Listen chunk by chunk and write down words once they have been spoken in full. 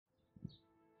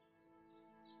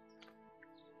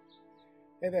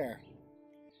Hey there.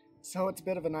 So it's a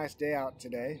bit of a nice day out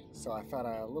today, so I thought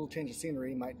a little change of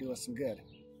scenery might do us some good.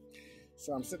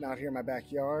 So I'm sitting out here in my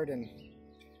backyard and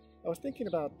I was thinking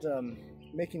about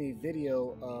making a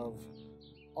video of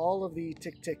all of the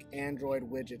TickTick Android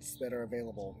widgets that are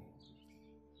available.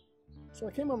 So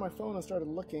I came on my phone and started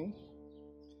looking,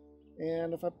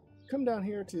 and if I come down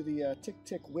here to the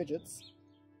TickTick widgets,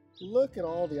 look at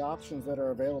all the options that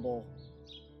are available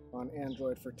on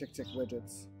Android for TickTick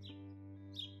widgets.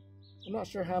 I'm not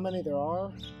sure how many there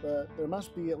are, but there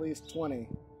must be at least 20.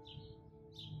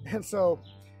 And so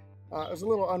it was a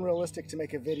little unrealistic to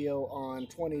make a video on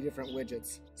 20 different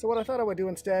widgets. So what I thought I would do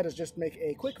instead is just make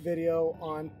a quick video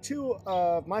on two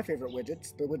of my favorite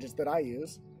widgets, the widgets that I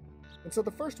use. And so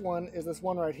the first one is this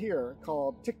one right here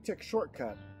called TickTick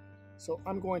Shortcut. So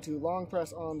I'm going to long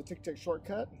press on the TickTick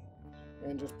Shortcut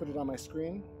and just put it on my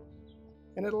screen.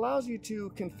 And it allows you to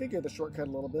configure the shortcut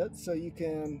a little bit, so you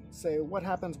can say what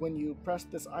happens when you press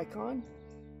this icon.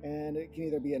 And it can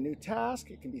either be a new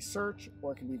task, it can be search,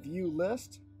 or it can be view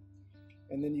list.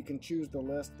 And then you can choose the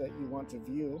list that you want to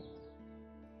view.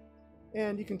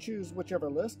 And you can choose whichever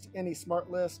list, any smart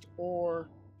list or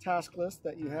task list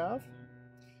that you have.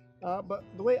 But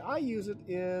the way I use it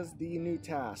is the new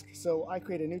task. So I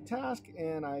create a new task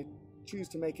and I choose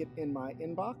to make it in my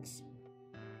inbox.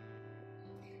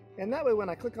 And that way when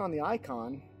I click on the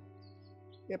icon,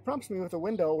 it prompts me with a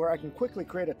window where I can quickly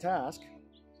create a task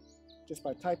just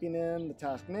by typing in the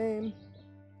task name.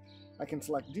 I can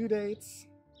select due dates,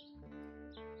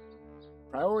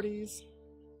 priorities,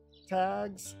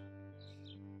 tags,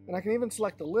 and I can even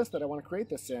select the list that I want to create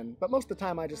this in, but most of the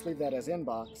time I just leave that as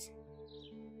inbox.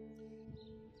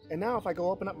 And now if I go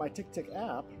open up my TickTick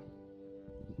app,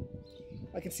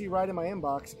 I can see right in my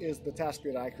inbox is the task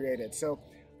that I created. So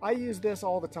I use this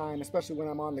all the time, especially when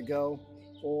I'm on the go,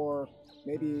 or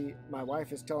maybe my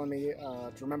wife is telling me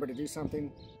to remember to do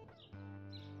something.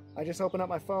 I just open up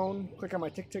my phone, click on my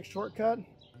TickTick shortcut,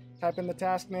 type in the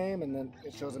task name, and then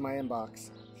it shows in my inbox.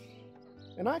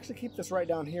 And I actually keep this right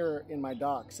down here in my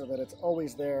dock so that it's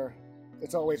always there,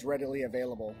 it's always readily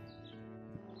available.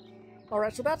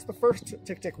 Alright, so that's the first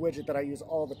TickTick widget that I use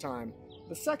all the time.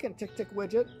 The second TickTick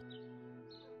widget,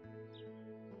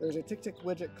 there's a TickTick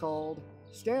widget called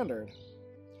Standard.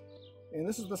 And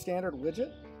this is the standard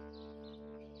widget.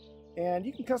 And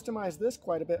you can customize this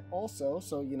quite a bit also,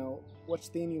 so you know which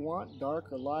theme you want, dark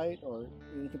or light, or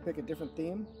you can pick a different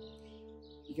theme.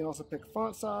 You can also pick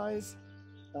font size,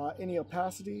 any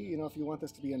opacity. You know, if you want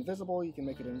this to be invisible, you can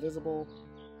make it invisible,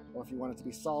 or if you want it to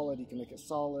be solid, you can make it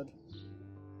solid.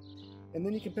 And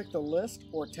then you can pick the list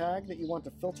or tag that you want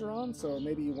to filter on, so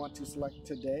maybe you want to select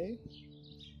today.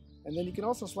 And then you can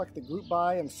also select the group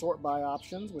by and sort by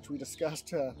options, which we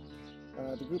discussed. The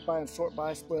group by and sort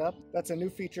by split up. That's a new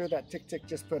feature that TickTick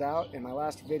just put out. In my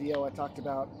last video, I talked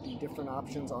about the different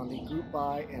options on the group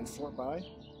by and sort by.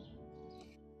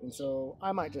 And so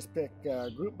I might just pick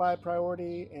group by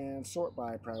priority and sort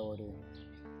by priority.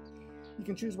 You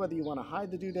can choose whether you want to hide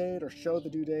the due date or show the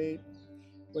due date,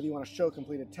 whether you want to show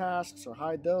completed tasks or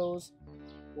hide those,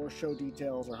 or show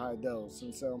details or hide those.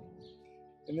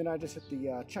 And then I just hit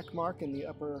the check mark in the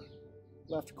upper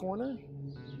left corner.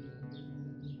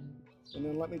 And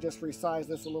then let me just resize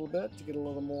this a little bit to get a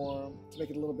little more, to make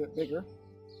it a little bit bigger.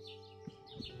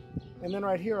 And then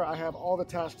right here I have all the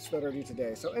tasks that are due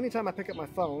today. So anytime I pick up my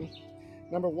phone,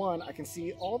 number one, I can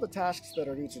see all the tasks that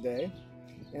are due today,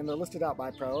 and they're listed out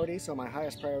by priority. So my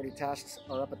highest priority tasks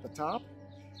are up at the top.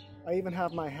 I even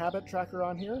have my habit tracker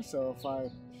on here. So if I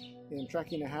am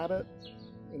tracking a habit,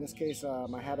 in this case,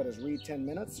 my habit is read 10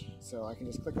 minutes, so I can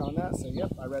just click on that, say,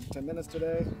 yep, I read 10 minutes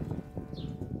today.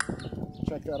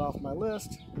 Check that off my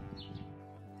list.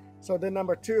 So then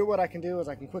number two, what I can do is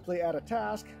I can quickly add a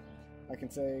task. I can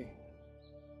say,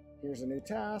 here's a new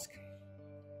task,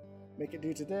 make it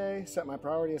due today, set my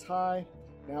priority as high.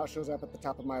 Now it shows up at the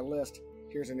top of my list,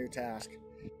 here's a new task.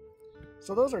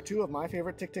 So those are two of my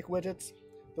favorite TickTick widgets.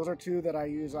 Those are two that I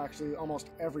use actually almost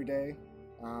every day.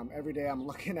 Every day I'm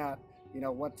looking at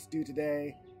what's due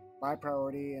today by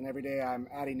priority, and every day I'm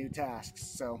adding new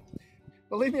tasks.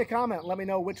 But leave me a comment and let me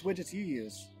know which widgets you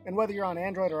use, and whether you're on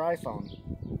Android or iPhone.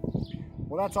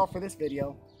 Well, that's all for this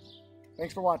video.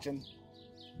 Thanks for watching.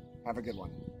 Have a good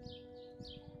one.